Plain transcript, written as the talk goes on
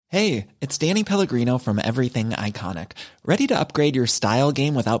Hey, it's Danny Pellegrino from Everything Iconic. Ready to upgrade your style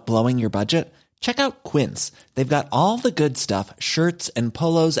game without blowing your budget? Check out Quince. They've got all the good stuff, shirts and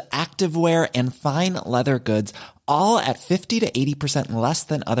polos, activewear, and fine leather goods, all at 50 to 80% less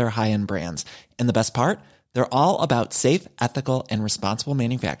than other high-end brands. And the best part? They're all about safe, ethical, and responsible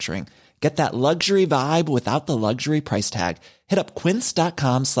manufacturing. Get that luxury vibe without the luxury price tag. Hit up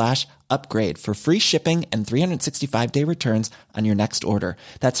quince.com/upgrade for free shipping and 365-day returns on your next order.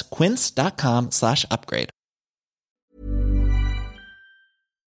 That's quince.com/upgrade.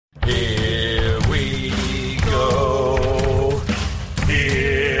 Here we go.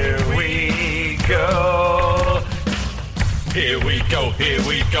 Here we go. Here we go. Here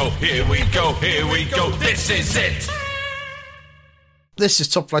we go. Here we go. Here we go. This is it. This is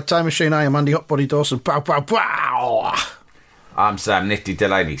Top Flight Time Machine. I am Andy Hotbody Dawson. Pow, pow, pow. I'm Sam Nifty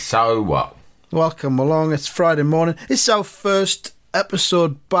Delaney. So what? Welcome along. It's Friday morning. It's our first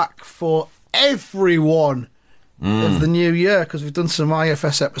episode back for everyone of the new year, because we've done some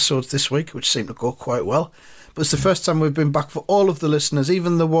IFS episodes this week, which seem to go quite well. But it's the first time we've been back for all of the listeners,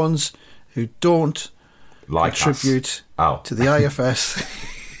 even the ones who don't Like contribute to the IFS.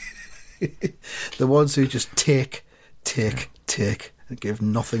 The ones who just take, and give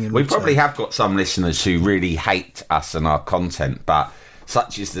nothing in We return. probably have got some listeners who really hate us and our content, but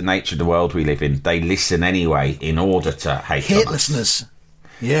such is the nature of the world we live in. They listen anyway in order to hate us. listeners.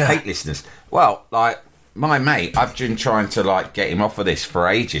 Yeah. Hate listeners. Well, like, my mate, I've been trying to get him off of this for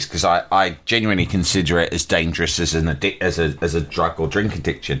ages, because I genuinely consider it as dangerous as as a drug or drink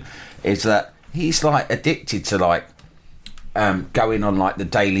addiction. Is that he's addicted to going on the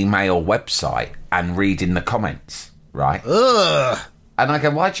Daily Mail website and reading the comments, right? Ugh. And I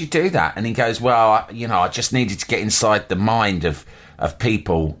go, why'd you do that? And he goes, well, I just needed to get inside the mind of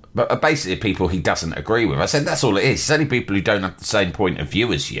people, but basically people he doesn't agree with. I said, that's all it is. It's only people who don't have the same point of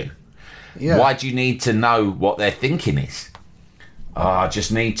view as you. Yeah. Why do you need to know what their thinking is? Oh, I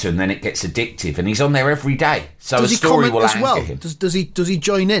just need to, and then it gets addictive. And he's on there every day, so Does a he story comment will as anger well? him. Does he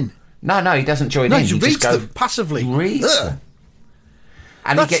join in? No, he doesn't join No, in. he reads just goes, them passively. He reads Ugh. them.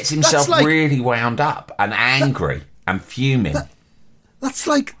 And That's- he gets himself that's really wound up and angry and fuming. That's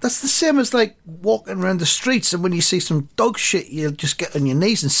the same as walking around the streets, and when you see some dog shit, you'll just get on your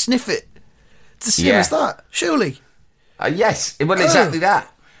knees and sniff it. It's the same Yeah. as that, surely. Yes, well, exactly that.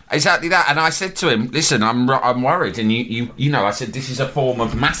 Exactly that. And I said to him, listen, I'm worried. And you know, I said, this is a form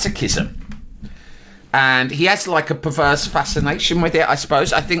of masochism. And he has a perverse fascination with it, I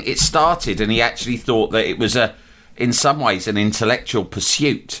suppose. I think it started, and he actually thought that it was in some ways an intellectual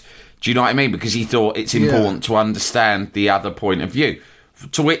pursuit. Do you know what I mean? Because he thought it's important to understand the other point of view.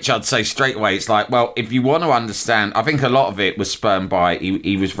 To which I'd say straight away, it's well, if you want to understand, I think a lot of it was spurred by,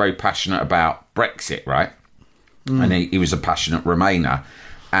 he was very passionate about Brexit, right? And he was a passionate Remainer.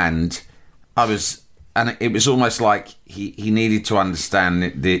 And it was almost like he needed to understand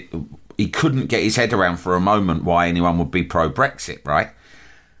that he couldn't get his head around for a moment why anyone would be pro-Brexit, right?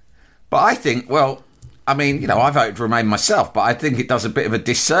 But I think, I voted Remain myself, but I think it does a bit of a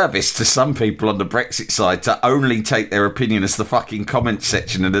disservice to some people on the Brexit side to only take their opinion as the fucking comment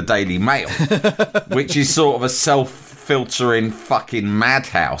section of the Daily Mail, which is sort of a self-filtering fucking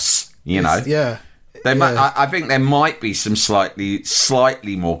madhouse, you know? Yeah. I think there might be some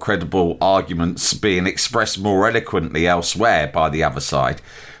slightly more credible arguments being expressed more eloquently elsewhere by the other side.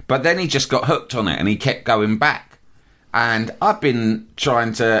 But then he just got hooked on it and he kept going back. And I've been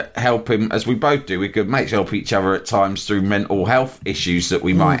trying to help him, as we both do. We good mates help each other at times through mental health issues that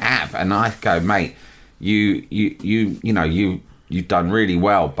we might have. And I go, mate, you've done really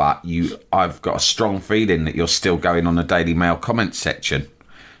well, but I've got a strong feeling that you're still going on the Daily Mail comment section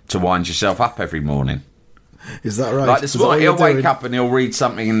to wind yourself up every morning. Is that right? This morning, he'll wake up and he'll read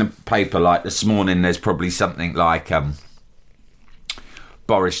something in the paper. Like this morning, there's probably something like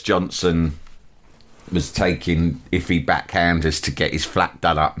Boris Johnson was taking iffy backhanders to get his flat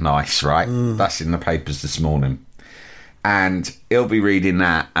done up nice, right? That's in the papers this morning. And he'll be reading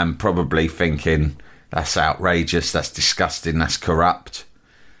that and probably thinking, that's outrageous, that's disgusting, that's corrupt.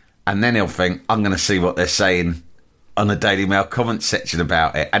 And then he'll think, I'm going to see what they're saying on the Daily Mail comment section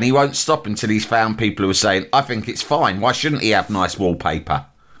about it. And he won't stop until he's found people who are saying, I think it's fine, why shouldn't he have nice wallpaper?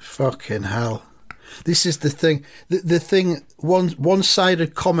 Fucking hell. This is the thing. The thing,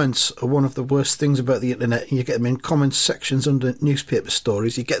 one-sided comments are one of the worst things about the internet. You get them in comment sections under newspaper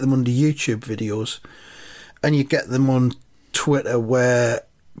stories, you get them under YouTube videos, and you get them on Twitter where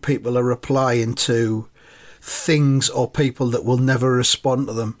people are replying to things or people that will never respond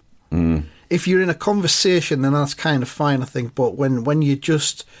to them. If you're in a conversation, then that's kind of fine, I think. But when you're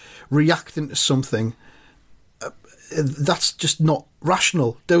just reacting to something, that's just not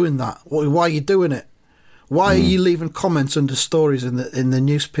rational, doing that. Why are you doing it? Why are you leaving comments under stories in the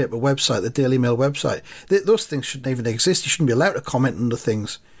newspaper website, the Daily Mail website? Those things shouldn't even exist. You shouldn't be allowed to comment under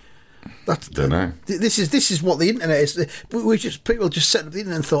things. Don't know. This is what the internet is. People just set up the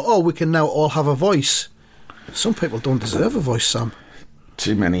internet and thought, oh, we can now all have a voice. Some people don't deserve a voice, Sam.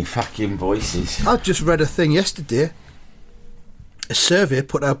 Too many fucking voices. I just read a thing yesterday, a survey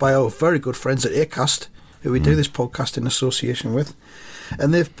put out by our very good friends at Acast, who we do this podcast in association with,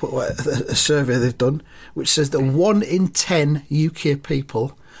 and they've put a survey they've done which says that 1 in 10 UK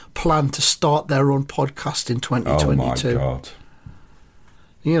people plan to start their own podcast in 2022. Oh my God.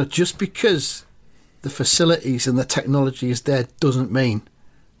 You know, just because the facilities and the technology is there doesn't mean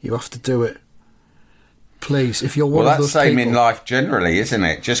you have to do it. Please, if you're one of those people... Well, that's the same in life generally, isn't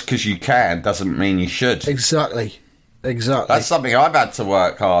it? Just because you can doesn't mean you should. Exactly. That's something I've had to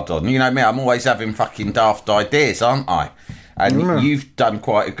work hard on. You know me, I'm always having fucking daft ideas, aren't I? And you've done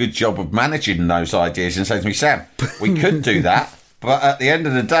quite a good job of managing those ideas and saying to me, Sam, we could do that, but at the end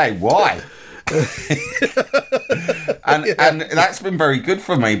of the day, why? and that's been very good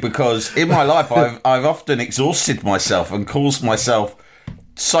for me, because in my life I've often exhausted myself and caused myself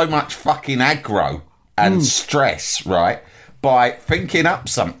so much fucking aggro and stress, right, by thinking up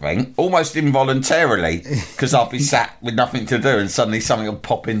something almost involuntarily, because I'll be sat with nothing to do and suddenly something will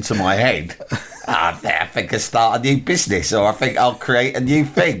pop into my head. I think I'll start a new business, or I think I'll create a new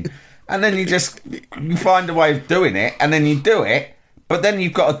thing. And then you find a way of doing it, and then you do it, but then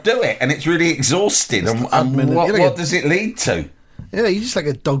you've got to do it, and it's really exhausting. And what does it lead to? Yeah, you're just like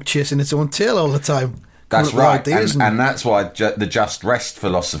a dog chasing its own tail all the time. That's right, and that's why the just rest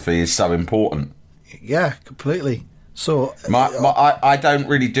philosophy is so important. Yeah, completely. So I don't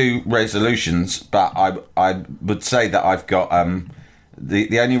really do resolutions, but I would say that I've got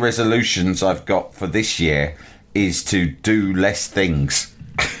the only resolutions I've got for this year is to do less things.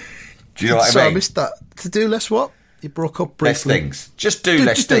 Do you know what I mean? I missed that. To do less what? You broke up briefly. Less things. Just do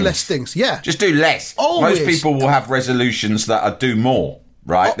less things. Do less things, yeah. Just do less. Always. Most people will have resolutions that are do more,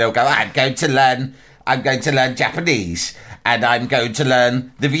 right? They'll go, I'm going to learn Japanese, and I'm going to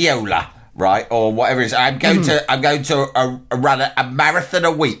learn the viola, right? Or whatever it is. I'm going to run a marathon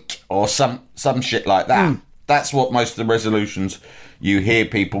a week, or some shit like that. That's what most of the resolutions you hear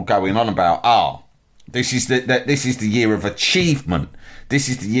people going on about are. This is the year of achievement. This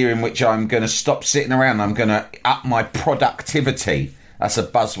is the year in which I'm going to stop sitting around. I'm going to up my productivity. That's a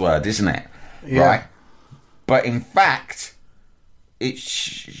buzzword, isn't it? Yeah. Right? But in fact, it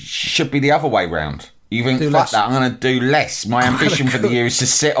should be the other way round. You think, fuck that, I'm going to do less. My ambition for the year is to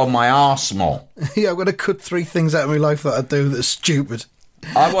sit on my arse more. Yeah, I'm going to cut 3 things out of my life that I do that's stupid.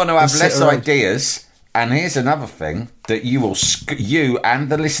 I want to have less ideas. And here's another thing that you and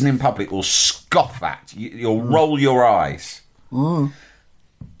the listening public will scoff at. You'll roll your eyes.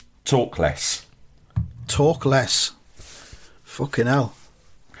 Talk less. Talk less. Fucking hell.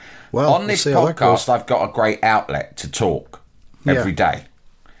 Well, on this podcast, I've got a great outlet to talk every day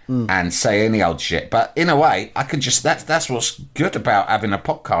and say any old shit. But in a way, I can just that's what's good about having a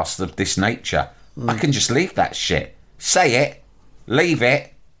podcast of this nature. I can just leave that shit, say it, leave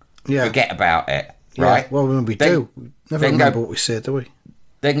it, forget about it. Yeah, right? Well, we do. We never remember what we said, do we?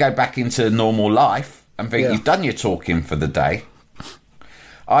 Then go back into normal life and think you've done your talking for the day.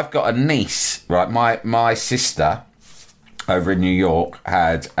 I've got a niece, right? My sister over in New York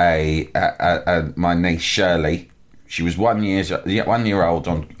had my niece Shirley. She was 1 year old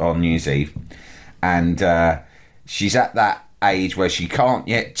on New Year's Eve, and she's at that age where she can't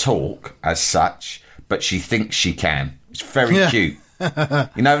yet talk as such, but she thinks she can. It's very cute.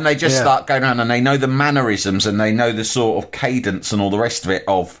 You know, and they just start going around and they know the mannerisms and they know the sort of cadence and all the rest of it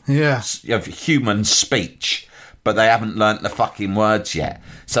of human speech, but they haven't learnt the fucking words yet.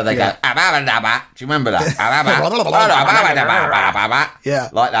 So they go, do you remember that? Yeah.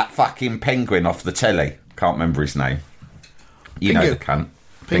 Like that fucking penguin off the telly. Can't remember his name. You know the cunt.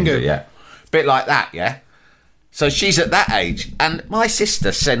 Pingu. Yeah. Bit like that, yeah? So she's at that age. And my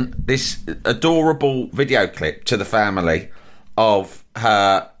sister sent this adorable video clip to the family of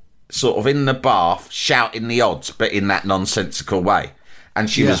her sort of in the bath shouting the odds, but in that nonsensical way. And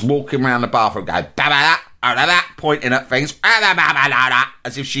she was walking around the bathroom going, pointing at things,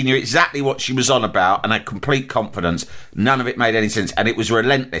 as if she knew exactly what she was on about and had complete confidence. None of it made any sense. And it was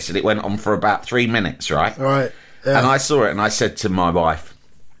relentless, and it went on for about 3 minutes, right? Right. Yeah. And I saw it, and I said to my wife,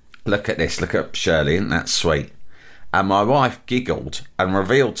 look at this, look at Shirley, isn't that sweet? And my wife giggled and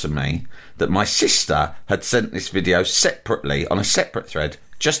revealed to me that my sister had sent this video separately on a separate thread,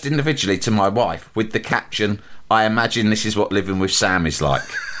 just individually to my wife, with the caption, I imagine this is what living with Sam is like.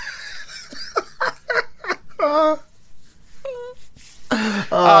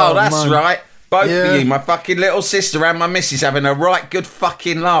 Oh, that's man. right. Both Yeah. of you, my fucking little sister and my missus, having a right good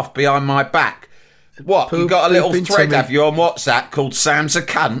fucking laugh behind my back. What? You got a little Poop thread, into me. have you, on WhatsApp called Sam's a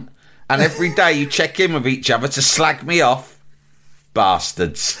Cunt? And every day you check in with each other to slag me off?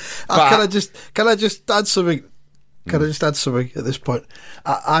 Bastards. Can I just add something? Can I just add something at this point?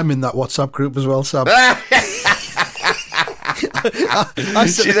 I'm in that WhatsApp group as well, Sam. I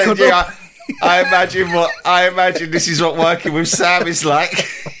set She the said, cut up. I imagine this is what working with Sam is like.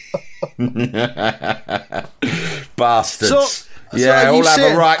 Bastards. So yeah, are you all have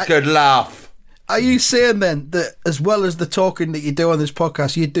saying- a right good laugh. Are you saying then that as well as the talking that you do on this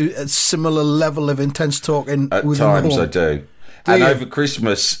podcast, you do a similar level of intense talking At within times the home? I do. Do And you? over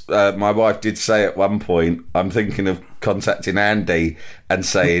Christmas, my wife did say at one point, I'm thinking of contacting Andy and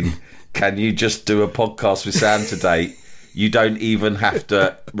saying, can you just do a podcast with Sam today? You don't even have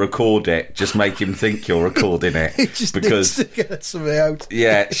to record it. Just make him think you're recording it. He just because needs to get something out.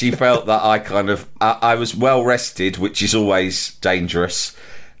 yeah, she felt that I was well rested, which is always dangerous.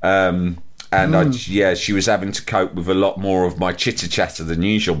 And she was having to cope with a lot more of my chitter chatter than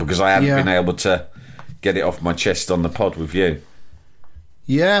usual because I hadn't Yeah. been able to get it off my chest on the pod with you.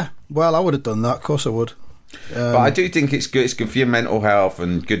 Yeah, well, I would have done that. Of course I would. But I do think it's good. It's good for your mental health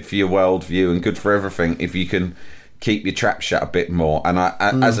and good for your worldview and good for everything if you can keep your trap shut a bit more. And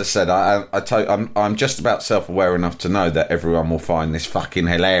as I said, I'm just about self-aware enough to know that everyone will find this fucking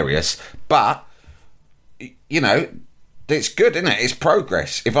hilarious. But you know, it's good, isn't it? It's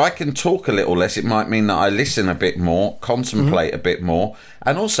progress. If I can talk a little less, it might mean that I listen a bit more, contemplate a bit more,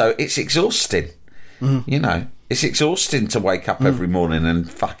 and also it's exhausting. You know, it's exhausting to wake up every morning and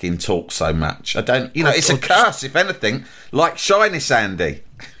fucking talk so much. I don't, you know, it's a curse, if anything, like shyness, Andy.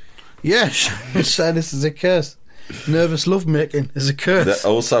 Yeah, saying this is a curse. Nervous lovemaking is a curse. That's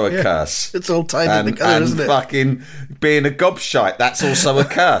also a Yeah. curse. It's all tied in And together, isn't it? fucking being a gobshite, that's also a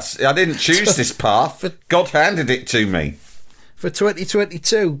curse. I didn't choose this path. God handed it to me. For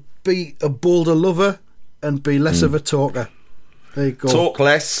 2022, be a bolder lover and be less of a talker. There you go. Talk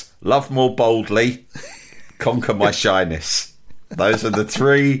less, love more boldly, conquer my shyness. Those are the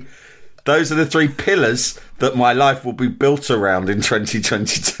three pillars that my life will be built around in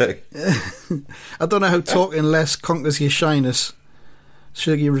 2022. I don't know how talking less conquers your shyness.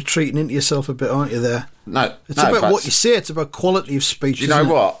 So you're retreating into yourself a bit, aren't you, there? No, It's no, about but what you say. It's about quality of speech. Do you know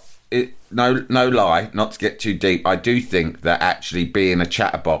isn't it? what? No lie, not to get too deep. I do think that actually being a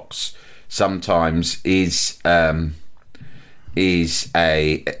chatterbox sometimes is a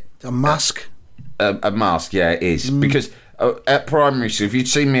mask. a mask. Yeah, it is because at primary school, if you'd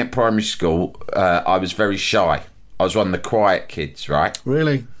seen me at primary school, I was very shy. I was one of the quiet kids, right?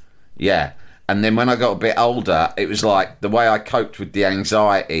 Really? Yeah. And then when I got a bit older, it was like the way I coped with the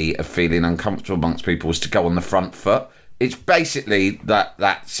anxiety of feeling uncomfortable amongst people was to go on the front foot. It's basically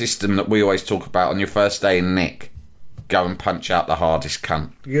that system that we always talk about on your first day in Nick. Go and punch out the hardest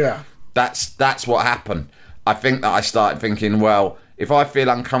cunt. Yeah. That's what happened. I think that I started thinking, well, if I feel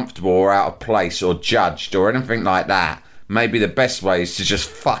uncomfortable or out of place or judged or anything like that, maybe the best way is to just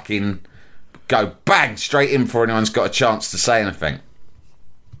fucking go bang straight in before anyone's got a chance to say anything.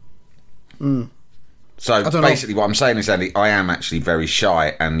 So don't basically what I'm saying is, Andy, I am actually very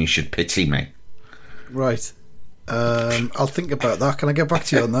shy and you should pity me. Right. I'll think about that. Can I get back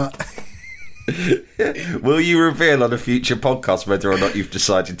to you on that? Will you reveal on a future podcast whether or not you've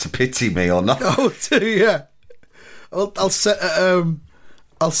decided to pity me or not? Oh, yeah. I'll set a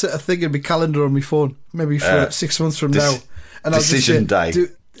thing in my calendar on my phone, maybe for 6 months from now, and I'll just decision say, day.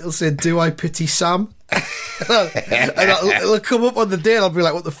 It'll say, "Do I pity Sam?" it'll come up on the day, and I'll be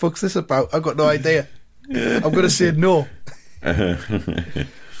like, "What the fuck's this about? I've got no idea." I'm going to say no.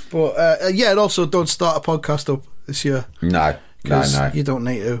 But yeah, and also don't start a podcast up this year. No. You don't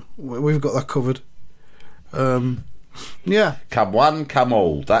need to. We've got that covered. Yeah. Come one, come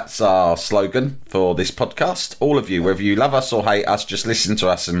all. That's our slogan for this podcast. All of you, whether you love us or hate us, just listen to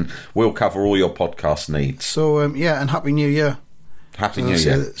us and we'll cover all your podcast needs. So, yeah, and Happy New Year. Happy New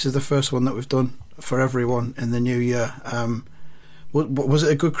Year. This is the first one that we've done for everyone in the new year. Was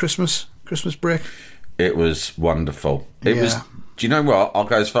it a good Christmas break? It was wonderful. It was. Do you know what? I'll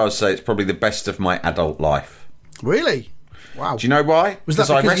go as far as to say it's probably the best of my adult life. Really? Wow. Do you know why? Was that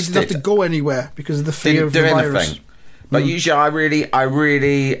because you didn't have to go anywhere because of the fear of the virus? But usually I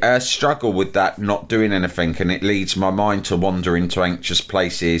really struggle with that not doing anything, and it leads my mind to wander into anxious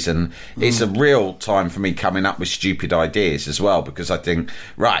places, and it's a real time for me coming up with stupid ideas as well, because I think,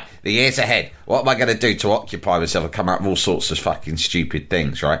 right, the year's ahead, what am I going to do to occupy myself? I come up with all sorts of fucking stupid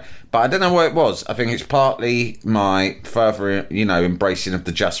things, right? But I don't know what it was. I think it's partly my further, embracing of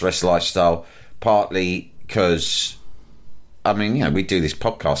the Just Rest lifestyle, partly because I mean, you know, we do this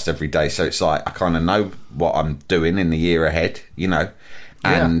podcast every day, so it's like I kind of know what I'm doing in the year ahead, you know,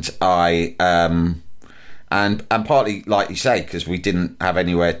 and I and partly, like you say, because we didn't have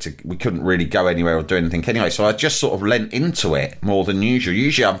we couldn't really go anywhere or do anything anyway, so I just sort of lent into it more than usual.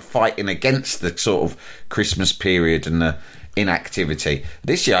 Usually I'm fighting against the sort of Christmas period and the inactivity.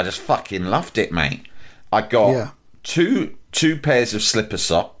 This year I just fucking loved it, mate. I got two pairs of slipper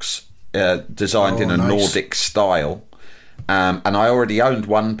socks designed in a Nordic style, and I already owned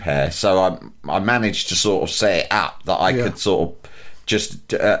one pair, so I managed to sort of set it up that I could sort of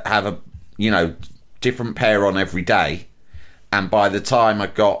just have a, you know, different pair on every day. And by the time I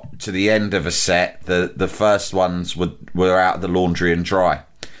got to the end of a set, the first ones were out of the laundry and dry.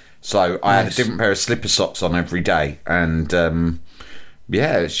 So I had a different pair of slipper socks on every day, and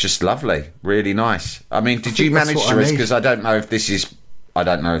it's just lovely, really nice. I mean, did you manage to? Because I don't know if this is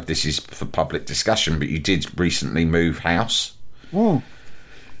for public discussion, but you did recently move house. I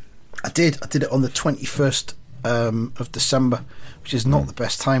did it on the 21st of December, which is not the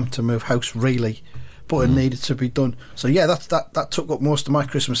best time to move house, really. But it needed to be done. So yeah, that took up most of my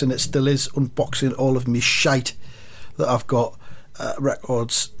Christmas, and it still is, unboxing all of me shite that I've got,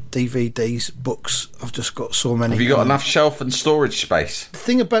 records, DVDs, books. I've just got so many. Have you got enough shelf and storage space? The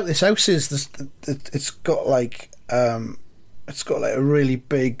thing about this house is it's got like a really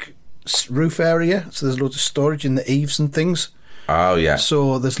big roof area, so there's loads of storage in the eaves and things. Oh yeah.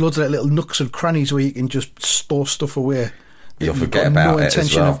 So there's loads of little nooks and crannies where you can just store stuff away. You'll forget about it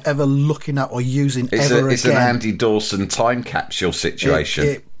as well. No intention of ever looking at or using ever again. It's an Andy Dawson time capsule situation.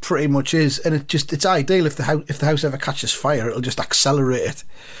 It pretty much is, and it's ideal if the house ever catches fire, it'll just accelerate it.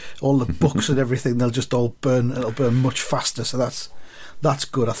 All the books and everything, they'll just all burn. It'll burn much faster. So that's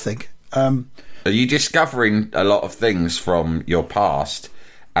good, I think. Are you discovering a lot of things from your past?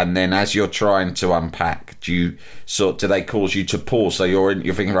 And then, as you're trying to unpack, do they cause you to pause? So you're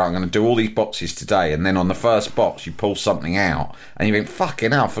thinking, right, I'm going to do all these boxes today, and then on the first box you pull something out, and you think,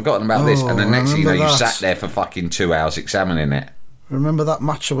 fucking hell, I've forgotten about this, and the next thing you know, you sat there for fucking 2 hours examining it. Remember that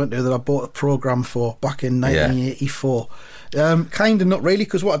match I went to that I bought a programme for back in 1984? Kind of not really,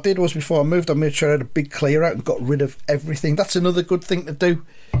 because what I did was, before I moved, I made sure I had a big clear out and got rid of everything. That's another good thing to do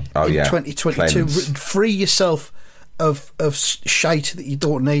in 2022. Cleanse. Free yourself of shite that you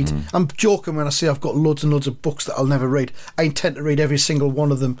don't need. I'm joking when I say I've got loads and loads of books that I'll never read. I intend to read every single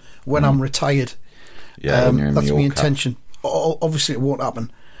one of them when I'm retired. Yeah, that's my intention. Obviously it won't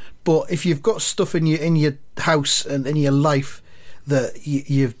happen, but if you've got stuff in your house and in your life that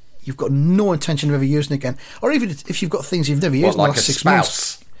you've got no intention of ever using again, or even if you've got things you've never used in the last 6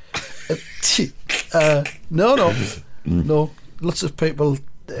 months. No. Lots of people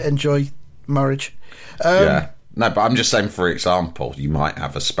enjoy marriage. No, but I'm just saying, for example, you might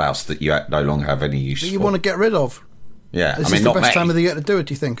have a spouse that you no longer have any use for. That you want to get rid of. Yeah, Is this the best time of the year to do it,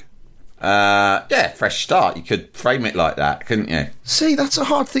 do you think? Fresh start. You could frame it like that, couldn't you? See, that's a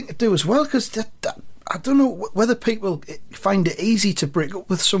hard thing to do as well, because I don't know whether people find it easy to break up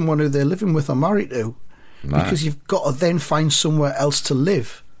with someone who they're living with or married to, because you've got to then find somewhere else to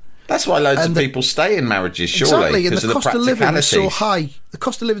live. That's why loads of people stay in marriages, surely, because and the of the cost of living is so practicalities. high. The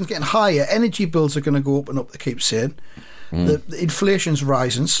cost of living is getting higher. Energy bills are going to go up and up, they keep saying. The inflation's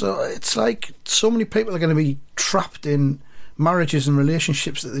rising. So it's like so many people are going to be trapped in marriages and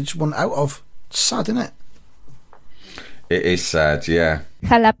relationships that they just want out of. It's sad, isn't it? It is sad, yeah.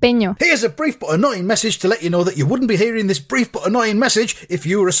 Jalapeño. Here's a brief but annoying message to let you know that you wouldn't be hearing this brief but annoying message if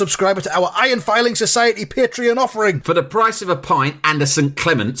you were a subscriber to our Iron Filing Society Patreon offering. For the price of a pint and a St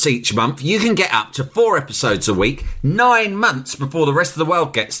Clement's each month, you can get up to 4 episodes a week, 9 months before the rest of the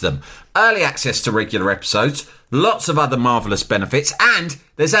world gets them. Early access to regular episodes, lots of other marvellous benefits, and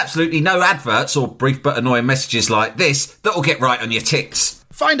there's absolutely no adverts or brief but annoying messages like this that will get right on your ticks.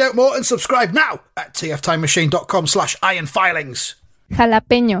 Find out more and subscribe now at tftimemachine.com/ironfilings.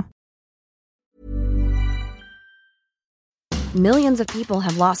 Jalapeño. Millions of people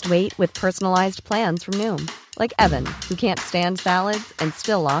have lost weight with personalized plans from Noom. Like Evan, who can't stand salads and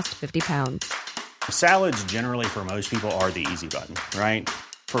still lost 50 pounds. Salads generally for most people are the easy button, right?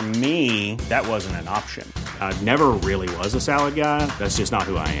 For me, that wasn't an option. I never really was a salad guy. That's just not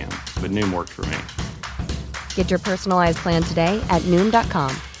who I am. But Noom worked for me. Get your personalized plan today at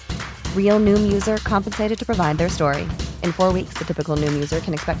Noom.com. Real Noom user compensated to provide their story. In 4 weeks, the typical Noom user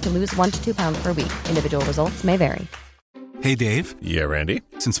can expect to lose 1 to 2 pounds per week. Individual results may vary. Hey, Dave. Yeah, Randy.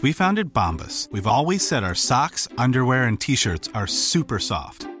 Since we founded Bombas, we've always said our socks, underwear, and T-shirts are super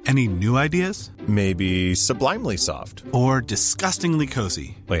soft. Any new ideas? Maybe sublimely soft. Or disgustingly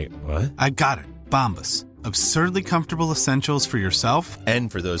cozy. Wait, what? I got it. Bombas. Absurdly comfortable essentials for yourself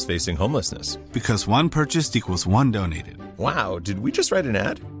And for those facing homelessness. because one purchased equals one donated. Wow, did we just write an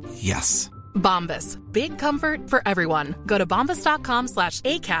ad? Yes. Bombas. Big comfort for everyone. Go to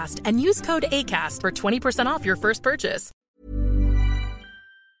bombas.com/ACAST and use code ACAST for 20% off your first purchase.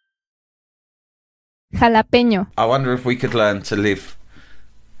 Jalapeño. I wonder if we could learn to live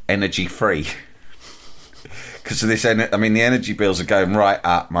energy free. Because of this, the energy bills are going right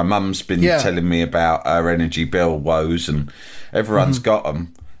up. My mum's been telling me about her energy bill woes, and everyone's got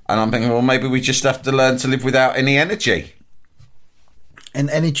them. And I'm thinking, well, maybe we just have to learn to live without any energy. An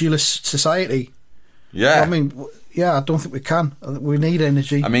energyless society. Yeah. I don't think we can. We need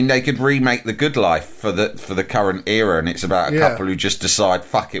energy. They could remake The Good Life for the current era, and it's about a couple who just decide,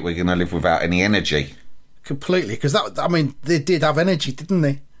 fuck it, we're going to live without any energy. Completely. Because they did have energy, didn't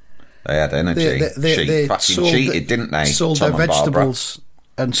they? They had energy. They fucking cheated, didn't they? Sold Tom their and Barbara. vegetables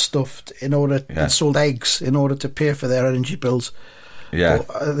and stuff and sold eggs in order to pay for their energy bills. Yeah.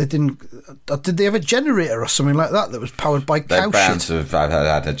 But they didn't. Did they have a generator or something like that was powered by cow They're bound shit? to have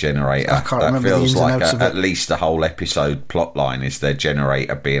had a generator. I can't remember the ins and outs of it. At least a whole episode plot line is their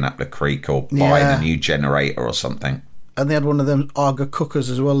generator being up the creek or buying a new generator or something. And they had one of them Arga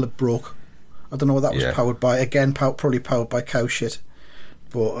cookers as well that broke. I don't know what that was powered by. Again, probably powered by cow shit.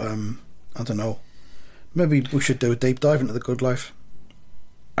 But I don't know. Maybe we should do a deep dive into The Good Life.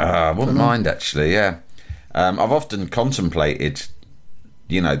 I wouldn't mind, actually, yeah. I've often contemplated,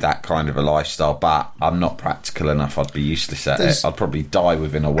 that kind of a lifestyle, but I'm not practical enough. I'd be useless at it. I'd probably die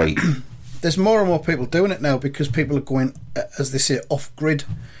within a week. There's more and more people doing it now because people are going, as they say, off-grid,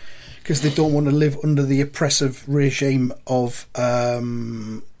 because they don't want to live under the oppressive regime of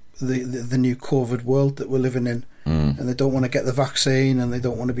the new COVID world that we're living in. And they don't want to get the vaccine, and they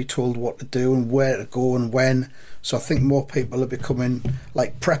don't want to be told what to do and where to go and when. So I think more people are becoming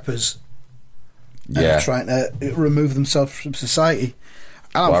like preppers, and trying to remove themselves from society.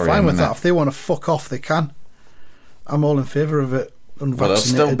 And I'm fine with that. If they want to fuck off, they can. I'm all in favour of it. Well, they'll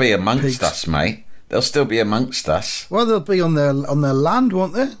still be amongst us, mate. They'll still be amongst us. Well, they'll be on their land,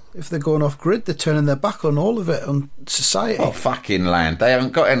 won't they? If they're going off grid, they're turning their back on all of it, on society. Oh, fucking land. They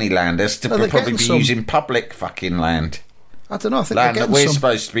haven't got any land. They'll probably be using public fucking land. I don't know. I think land they're that we're some.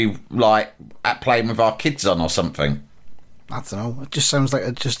 supposed to be playing with our kids on or something. I don't know. It just sounds like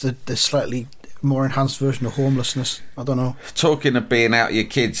a slightly more enhanced version of homelessness. I don't know. Talking of being out with your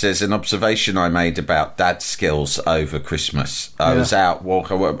kids, there's an observation I made about dad skills over Christmas. I was out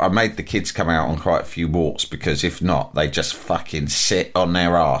walking. I made the kids come out on quite a few walks because if not, they just fucking sit on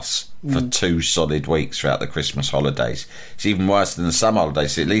their arse for 2 solid weeks throughout the Christmas holidays. It's even worse than the summer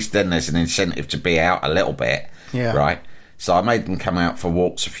holidays. At least then there's an incentive to be out a little bit, right? So I made them come out for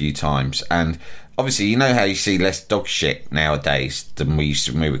walks a few times, and obviously you know how you see less dog shit nowadays than we used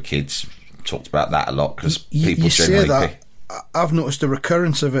to when we were kids. Talked about that a lot because people generally say that. I've noticed a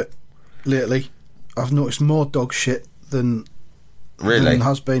recurrence of it lately. I've noticed more dog shit than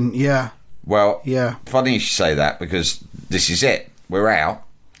has been. Well, funny you should say that because this is it. We're out,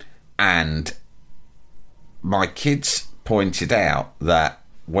 and my kids pointed out that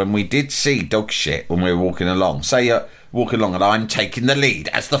when we did see dog shit when we were walking along, say you're walking along and I'm taking the lead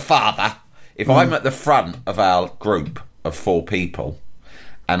as the father, if I'm at the front of our group of 4 people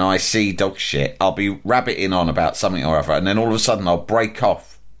and I see dog shit, I'll be rabbiting on about something or other, and then all of a sudden I'll break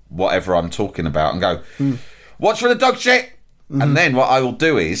off whatever I'm talking about and go, watch for the dog shit. And then what I will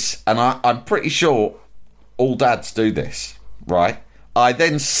do is, and I'm pretty sure all dads do this, right? I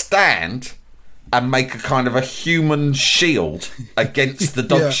then stand and make a kind of a human shield against the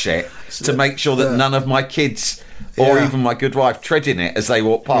dog shit to make sure that none of my kids or even my good wife tread in it as they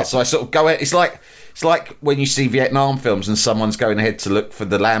walk past. So I sort of go out. It's like when you see Vietnam films and someone's going ahead to look for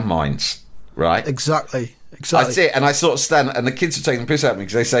the landmines, right? Exactly. That's it. And I sort of stand, and the kids are taking the piss out of me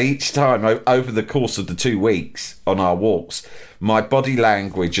because they say each time over the course of the 2 weeks on our walks, my body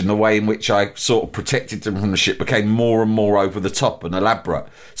language and the way in which I sort of protected them from the shit became more and more over the top and elaborate.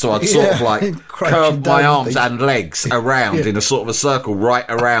 So I'd sort of like curve my arms and legs around in a sort of a circle right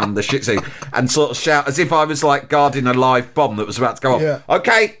around the shit scene and sort of shout as if I was like guarding a live bomb that was about to go off. Yeah.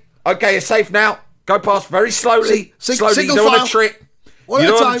 Okay, you're safe now. Go past very slowly. Slowly. You don't want to trip. You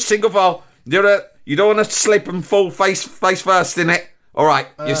don't want single file. You don't want to slip and fall face first in it. All right,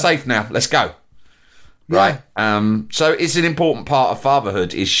 you're safe now. Let's go. Right. So it's an important part of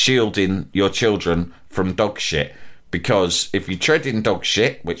fatherhood is shielding your children from dog shit. Because if you tread in dog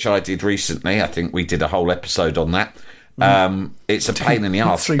shit, which I did recently, I think we did a whole episode on that. It's a pain in the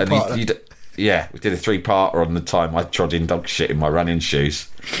arse. We did a 3-parter on the time I trod in dog shit in my running shoes.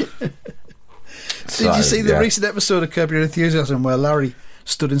 Did you see the recent episode of Curb Your Enthusiasm where Larry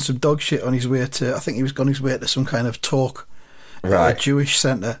stood in some dog shit on his way to, I think he was on his way to some kind of talk at Right. a Jewish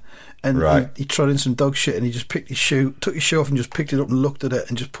centre. And Right. he trod in some dog shit and he just picked his shoe, took his shoe off and just picked it up and looked at it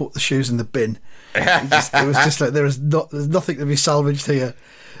and just put the shoes in the bin. It was just like, there's nothing to be salvaged here.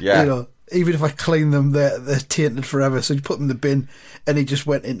 Yeah. You know, even if I clean them, they're tainted forever. So he put them in the bin and he just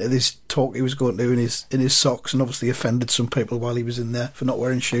went into this talk he was going to in his socks and obviously offended some people while he was in there for not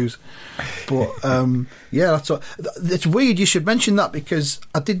wearing shoes. But yeah, that's all. It's weird you should mention that because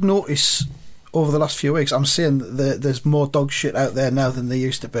I did notice over the last few weeks, I'm seeing that there's more dog shit out there now than there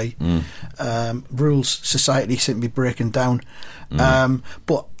used to be. Rules society seem to be breaking down.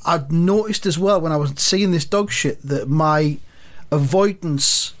 But I've noticed as well when I was seeing this dog shit that my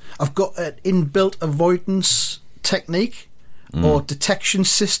avoidance, I've got an inbuilt avoidance technique or detection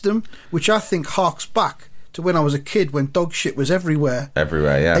system, which I think harks back to when I was a kid when dog shit was everywhere.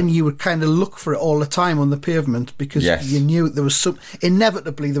 Everywhere, yeah. And you would kind of look for it all the time on the pavement because you knew there was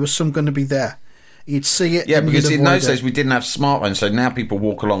inevitably there was some going to be there. You'd see it. Yeah, and because you'd in avoid those it. days we didn't have smartphones, so now people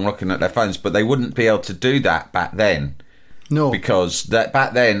walk along looking at their phones, but they wouldn't be able to do that back then. No. Because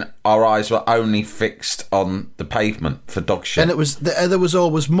back then our eyes were only fixed on the pavement for dog shit. And it was there was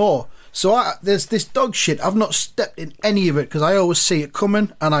always more. So there's this dog shit. I've not stepped in any of it because I always see it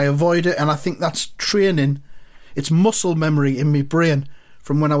coming and I avoid it. And I think that's training. It's muscle memory in my brain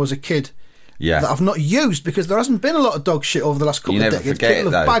from when I was a kid. Yeah. That I've not used because there hasn't been a lot of dog shit over the last couple You of never decades. forget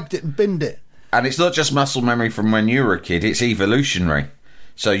People it, have though. bagged it and binned it. And it's not just muscle memory from when you were a kid, it's evolutionary.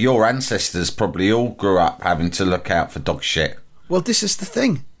 So your ancestors probably all grew up having to look out for dog shit. Well, this is the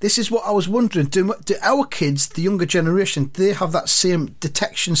thing. This is what I was wondering. Do our kids, the younger generation, do they have that same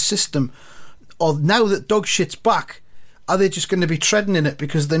detection system? Or now that dog shit's back, are they just going to be treading in it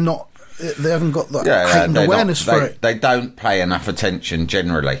because they haven't got that heightened awareness for it? They don't pay enough attention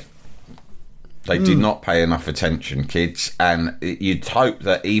generally. They do not pay enough attention, kids. And you'd hope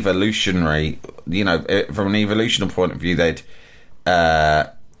that evolutionary, from an evolutionary point of view, they'd,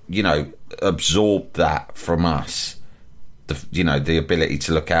 absorb that from us. The ability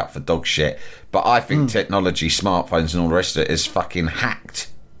to look out for dog shit. But I think technology, smartphones and all the rest of it has fucking hacked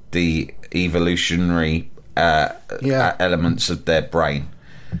the evolutionary elements of their brain.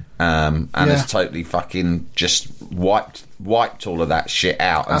 And has totally fucking just wiped all of that shit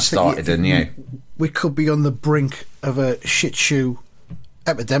out and started anew. We could be on the brink of a shit shoe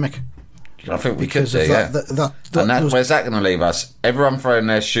epidemic. I think we could Because do, of yeah. that Where's that going to leave us? Everyone throwing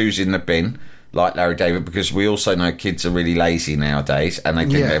their shoes in the bin, like Larry David, because we also know kids are really lazy nowadays and they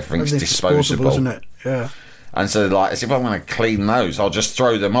think everything's disposable. Isn't it? Yeah. And so, as if I'm going to clean those, I'll just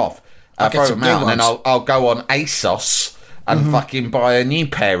throw them off. I'll get throw some them out, new and then ones. I'll go on ASOS and fucking buy a new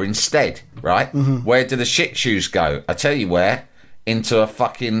pair instead, right? Where do the shit shoes go? I tell you where. Into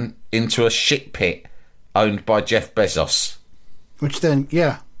a shit pit owned by Jeff Bezos. Which then,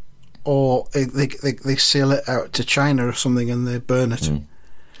 or they sail it out to China or something and they burn it.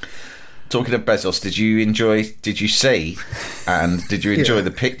 Talking of Bezos, did you see and did you enjoy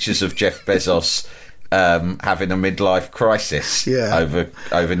the pictures of Jeff Bezos having a midlife crisis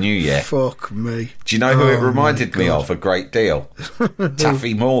over New Year? Fuck me. Do you know who it reminded me of a great deal?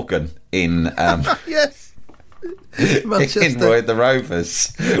 Taffy Morgan in Yes. in Roy the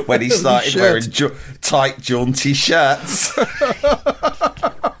Rovers when he started wearing tight jaunty shirts.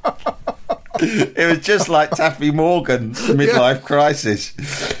 It was just like Taffy Morgan's midlife crisis.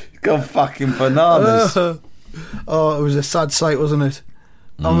 Gone fucking bananas. It was a sad sight, wasn't it?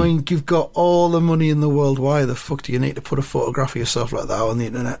 I mean, you've got all the money in the world. Why the fuck do you need to put a photograph of yourself like that on the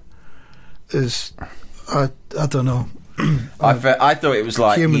internet? I don't know. I thought it was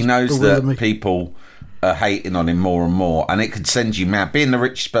like he Humans knows bewilder that me. people are hating on him more and more, and it could send you mad. Being the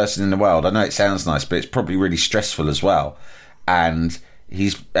richest person in the world, I know it sounds nice, but it's probably really stressful as well. And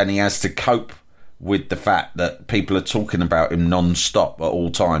he has to cope with the fact that people are talking about him non-stop at all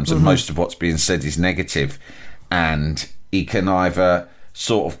times, and most of what's being said is negative, and he can either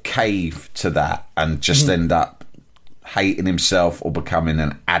sort of cave to that and just end up hating himself or becoming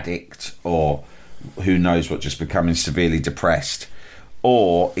an addict or who knows what, just becoming severely depressed,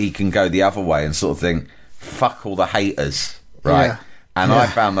 or he can go the other way and sort of think, fuck all the haters, right? And I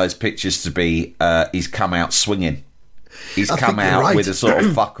found those pictures to be he's come out swinging. He's come out with a sort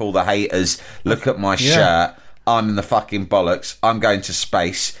of fuck all the haters, look at my shirt, I'm in the fucking bollocks, I'm going to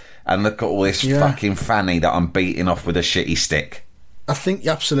space, and look at all this fucking fanny that I'm beating off with a shitty stick. I think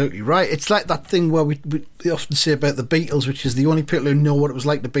you're absolutely right. It's like that thing where we often say about the Beatles, which is the only people who know what it was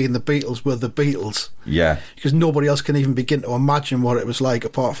like to be in the Beatles were the Beatles. Yeah. Because nobody else can even begin to imagine what it was like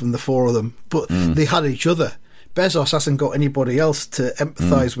apart from the four of them. But they had each other. Bezos hasn't got anybody else to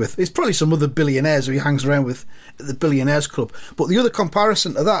empathise with. There's probably some other billionaires who he hangs around with at the Billionaires Club. But the other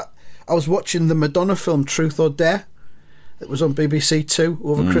comparison to that, I was watching the Madonna film Truth or Dare. It was on BBC Two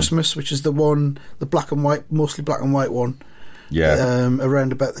over Christmas, which is the one, the black and white, mostly black and white one. Yeah.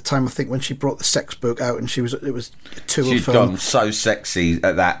 Around about the time, I think, when she brought the sex book out, and it was a tour She'd film. gone so sexy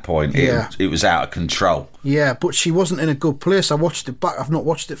at that point. It was out of control. Yeah, but she wasn't in a good place. I watched it back. I've not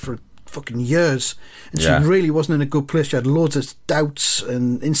watched it for fucking years, and Yeah. she really wasn't in a good place. She had loads of doubts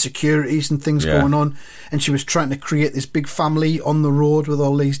and insecurities and things going on, and she was trying to create this big family on the road with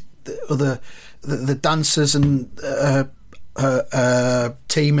all these other the dancers and her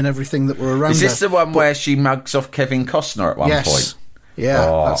team and everything that were around. Is this her. the one where she mugs off Kevin Costner at one point?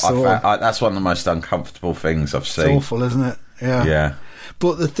 Yeah, that's the one. That's one of the most uncomfortable things I've seen. It's awful, isn't it? Yeah.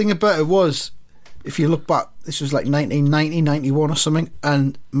 But the thing about it was, if you look back, this was like 1990, 91 or something,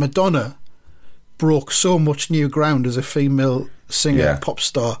 and Madonna broke so much new ground as a female singer, pop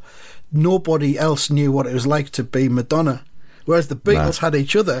star. Nobody else knew what it was like to be Madonna. Whereas the Beatles had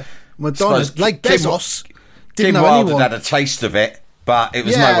each other. Madonna, like Bezos, didn't Kim have Wilde anyone. had a taste of it, but it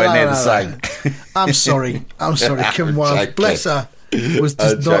was nowhere near the same. I'm sorry, Kim Wilde, joking. bless her, was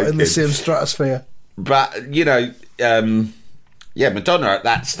just not in the same stratosphere. But, you know, Madonna at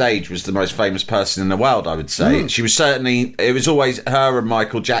that stage was the most famous person in the world, I would say. She was certainly, it was always her and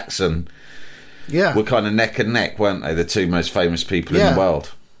Michael Jackson were kind of neck and neck, weren't they? The two most famous people in the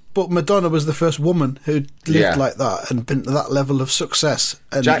world. But Madonna was the first woman who lived like that and been to that level of success.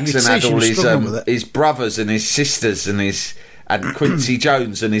 And Jackson had all his brothers and his sisters and Quincy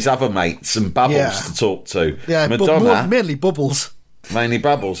Jones and his other mates and Bubbles to talk to. Yeah, Madonna, mainly Bubbles. Mainly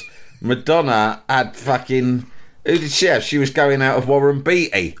Bubbles. Madonna had fucking... Who did she have? She was going out of Warren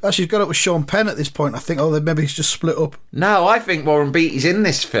Beatty. Oh, she's got up with Sean Penn at this point. I think, maybe he's just split up. No, I think Warren Beatty's in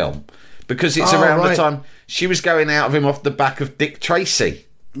this film because it's around the time she was going out of him off the back of Dick Tracy.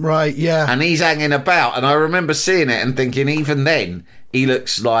 Right, yeah. And he's hanging about, and I remember seeing it and thinking, even then, he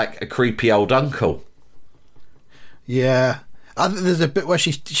looks like a creepy old uncle. Yeah. I think there's a bit where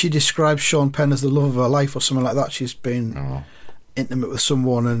she describes Sean Penn as the love of her life or something like that. She's been intimate with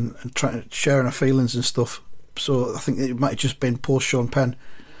someone and trying to share her feelings and stuff. So I think it might have just been post Sean Penn.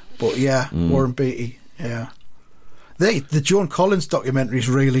 But yeah, Warren Beatty, yeah. The Joan Collins documentary is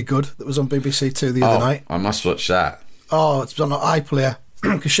really good. That was on BBC Two the other night. I must watch that. Oh, it's on iPlayer.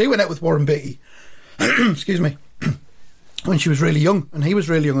 Because she went out with Warren Beatty, excuse me, when she was really young, and he was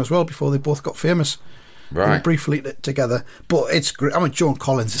really young as well before they both got famous. Right. And briefly together. But it's great. I mean, Joan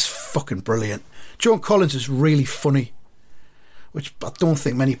Collins is fucking brilliant. Joan Collins is really funny, which I don't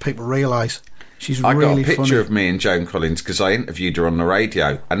think many people realise. She's really funny. I got a picture of me and Joan Collins because I interviewed her on the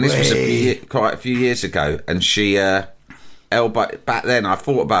radio, and this was quite a few years ago, and she... back then, I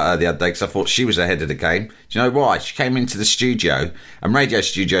thought about her the other day because I thought she was ahead of the game. Do you know why? She came into the studio, and radio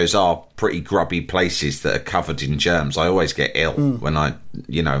studios are pretty grubby places that are covered in germs. I always get ill when I,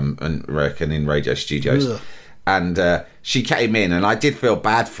 and reckon in radio studios. Ugh. And she came in, and I did feel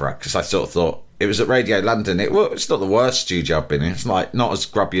bad for her because I sort of thought it was at Radio London. It's not the worst studio I've been in. It's like not as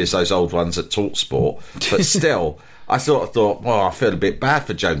grubby as those old ones at Talksport, but still, I sort of thought, well, I feel a bit bad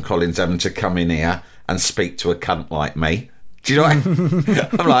for Joan Collins having to come in here and speak to a cunt like me. Do you know what I mean?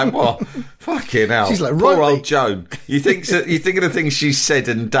 I'm like, what? Fucking hell. She's like, poor old Joan. You think of the things she's said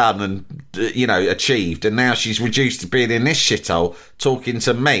and done and, achieved, and now she's reduced to being in this shithole talking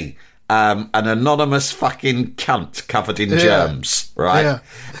to me, an anonymous fucking cunt covered in germs, right?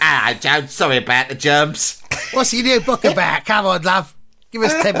 Yeah. Joan, sorry about the germs. What's your new book about? Come on, love. Give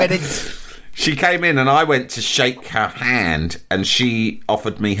us 10 minutes. She came in and I went to shake her hand and she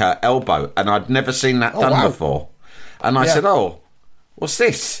offered me her elbow, and I'd never seen that done before. And I said, what's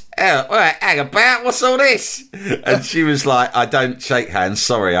this? Hang about, what's all this? And she was like, I don't shake hands,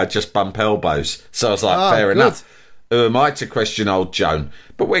 sorry, I just bump elbows. So I was like, fair enough. Who am I to question old Joan?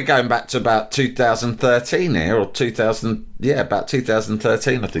 But we're going back to about 2013 here, or about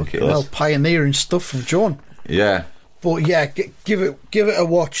 2013, I think it was. Well, pioneering stuff from Joan. Yeah. But yeah, give it a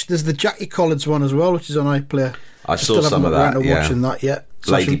watch. There's the Jackie Collins one as well, which is on iPlayer. I saw some of that, watching that yet.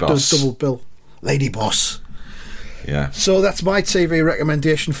 So Lady Boss. Does double bill. Lady Boss. Yeah. So that's my TV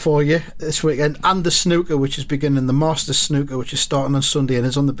recommendation for you this weekend. And the snooker, which is beginning, the Masters snooker, which is starting on Sunday and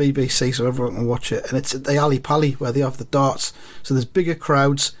is on the BBC, so everyone can watch it. And it's at the Ali Pali where they have the darts. So there's bigger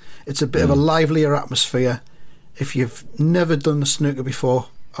crowds. It's a bit of a livelier atmosphere. If you've never done the snooker before,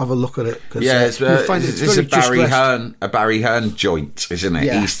 have a look at it. Yeah, it's a Barry Hearn joint, isn't it?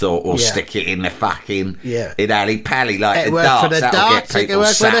 Yeah. He thought, we'll stick it in the fucking in Ali Pali like it the worked darts. for the That'll darts, get it can people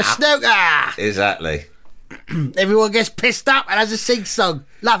work for the sat up. snooker. Exactly. Everyone gets pissed up and has a sing-song.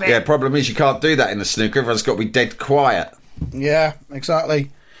 Love it. Yeah, problem is you can't do that in the snooker. Everyone's got to be dead quiet. Yeah,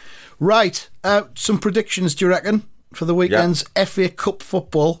 exactly. Right, some predictions, do you reckon, for the weekend's FA Cup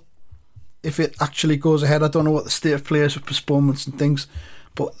football? If it actually goes ahead, I don't know what the state of play is with postponements and things,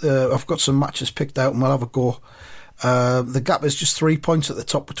 but I've got some matches picked out and we'll have a go. The gap is just 3 points at the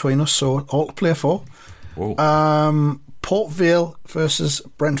top between us, so all to play for. Port Vale versus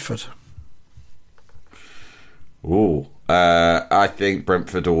Brentford. I think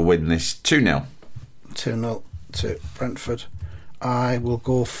Brentford will win this 2-0. 2-0 to Brentford. I will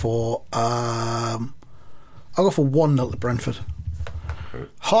go for I'll go for 1-0 to Brentford.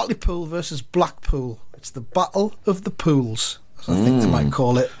 Hartlepool versus Blackpool. It's the battle of the pools, as I think they might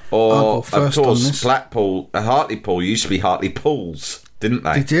call it. Or, I'll go first of course, on this. Hartlepool used to be Hartlepools, didn't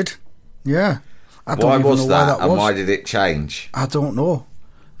they? They did, yeah. I don't Why even was know that, why that and was. why did it change? I don't know.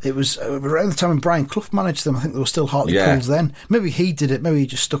 It was around the time when Brian Clough managed them. I think they were still Hartlepools then. Maybe he did it. Maybe he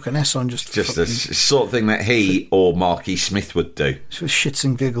just stuck an S on. Just a sort of thing that he or Marky Smith would do. Just with shits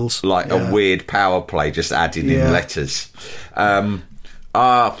and giggles. Like a weird power play, just adding in letters.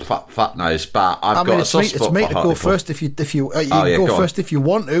 Fuck knows, but I've got a soft spot it's me for to go Hartlepool. first if you can go first if you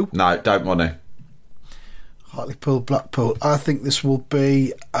want to. No, don't want to. Hartlepool, Blackpool. I think this will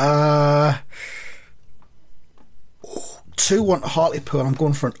be 2-1 to Hartlepool. I'm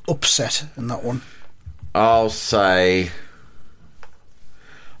going for an upset in that one. I'll say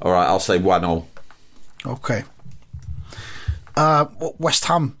 1-0. Okay. West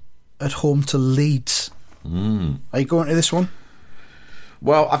Ham at home to Leeds. Are you going to this one?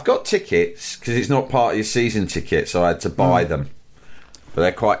 Well, I've got tickets because it's not part of your season ticket, so I had to buy them. But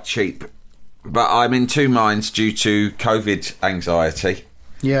they're quite cheap. But I'm in two minds due to COVID anxiety.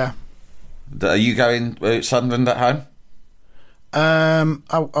 Yeah. Are you going Sunderland at home?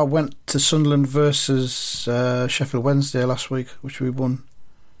 I went to Sunderland versus Sheffield Wednesday last week, which we won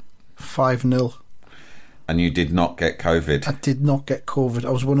 5-0. And you did not get COVID? I did not get COVID.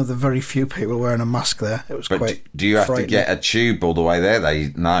 I was one of the very few people wearing a mask there. It was quite do you have frightening. to get a tube all the way there?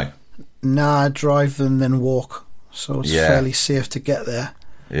 No. Nah, I drive and then walk. So it's fairly safe to get there.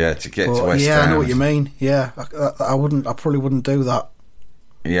 Yeah, to get to West Ham. Yeah, I know what you mean. Yeah, I probably wouldn't do that.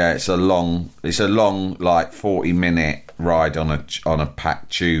 Yeah, it's a long like 40-minute ride on a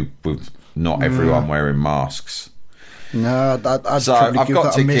packed tube with not everyone wearing masks. No, I'd so probably I've give got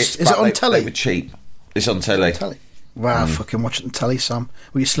that tickets. a miss. Is it on telly? They were cheap. It's on telly. Wow, fucking watch it on telly, Sam.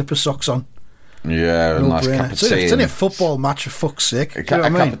 With your slipper socks on. Yeah, a nice cup of tea. It's only a football match, for fuck's sake. A cup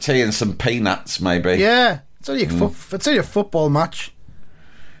of tea and some peanuts, maybe. Yeah, it's only a football match.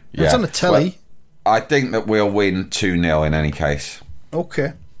 Yeah. It's on the telly. Well, I think that we'll win 2-0 in any case.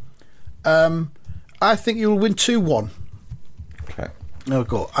 Okay. I think you'll win 2-1. Okay. There we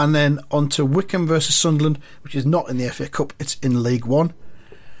go. And then on to Wycombe versus Sunderland, which is not in the FA Cup, it's in League One.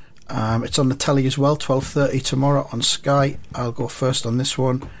 It's on the telly as well, 12:30 tomorrow on Sky. I'll go first on this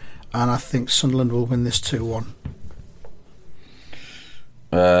one, and I think Sunderland will win this 2-1.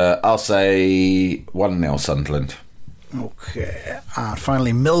 I'll say 1-0 Sunderland. Okay. And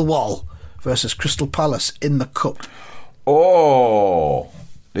finally, Millwall versus Crystal Palace in the Cup. Oh,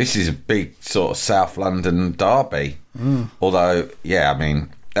 this is a big sort of South London derby. Although,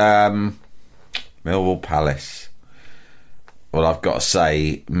 Millwall Palace. Well, I've got to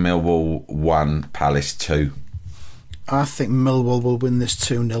say Millwall 1, Palace 2. I think Millwall will win this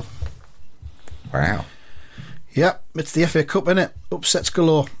 2-0. Wow. Yep, it's the FA Cup, innit? Upsets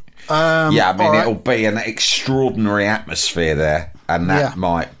galore. It'll be an extraordinary atmosphere there, and that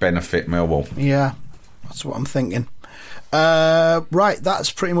might benefit Millwall. Yeah, that's what I'm thinking. Right,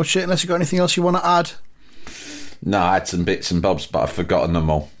 that's pretty much it, unless you've got anything else you want to add. No, I had some bits and bobs, but I've forgotten them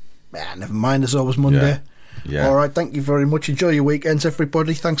all. Never mind, there's always Monday. Yeah. All right, thank you very much. Enjoy your weekends,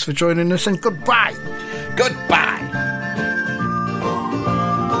 everybody. Thanks for joining us, and goodbye. Goodbye.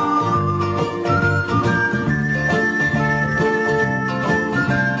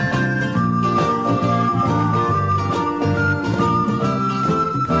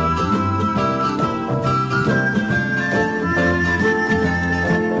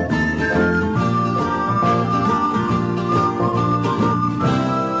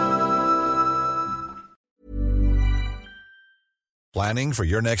 Planning for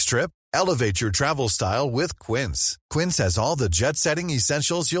your next trip? Elevate your travel style with Quince. Quince has all the jet-setting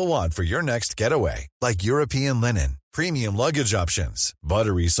essentials you'll want for your next getaway, like European linen, premium luggage options,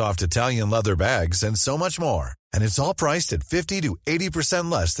 buttery soft Italian leather bags, and so much more. And it's all priced at 50 to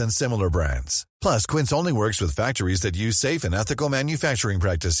 80% less than similar brands. Plus, Quince only works with factories that use safe and ethical manufacturing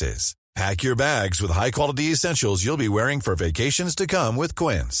practices. Pack your bags with high-quality essentials you'll be wearing for vacations to come with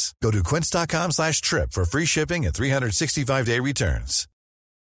Quince. Go to quince.com/trip for free shipping and 365-day returns.